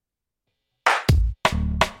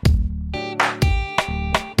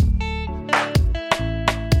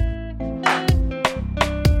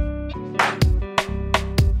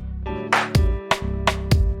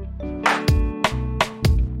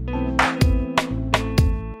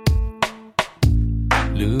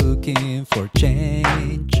looking for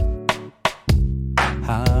change.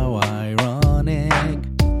 How ironic,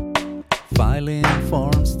 filing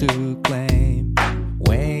forms to claim,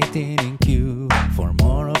 waiting in queue for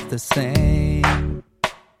more of the same.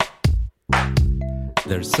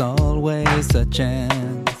 There's always a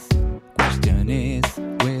chance. Question is,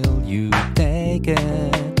 will you take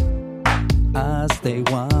it? As they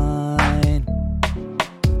whine,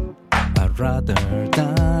 I'd rather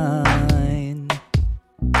dine,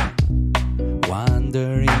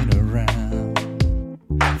 wandering around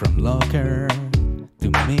from locker to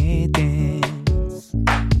meetings,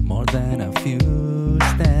 more than a few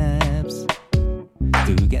steps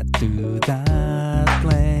to get to that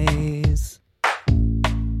place.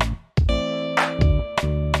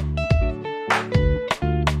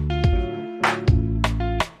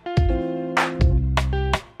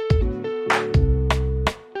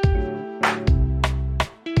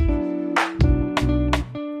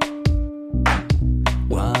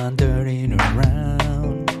 Wandering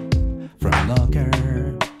around from locker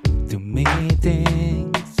to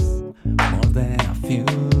meetings, more than a few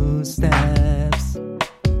steps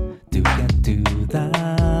to get to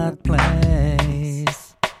that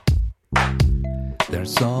place.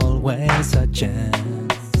 There's always a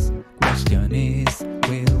chance. Question is,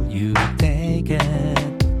 will you take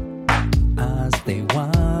it? As they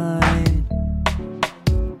whine,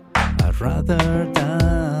 I'd rather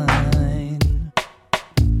dine,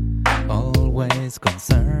 always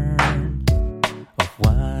concerned of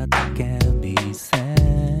what can be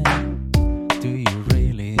said. Do you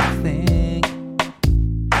really think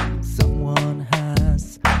someone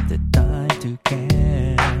has the time to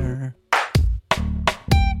care?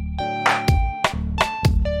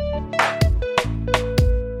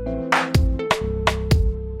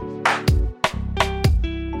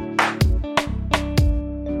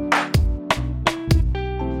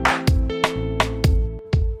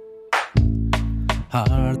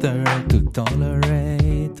 Harder to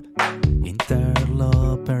tolerate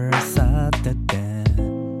interlopers at the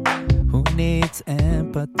den. Who needs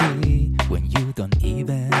empathy when you don't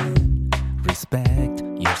even respect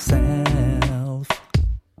yourself?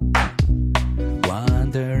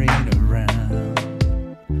 Wandering around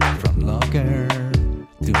from locker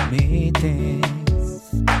to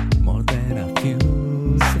meetings, more than a few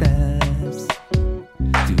steps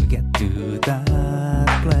to get to that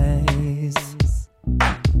place.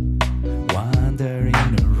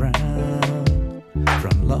 Wandering around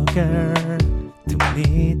from locker to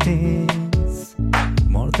meetings,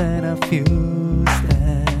 more than a few steps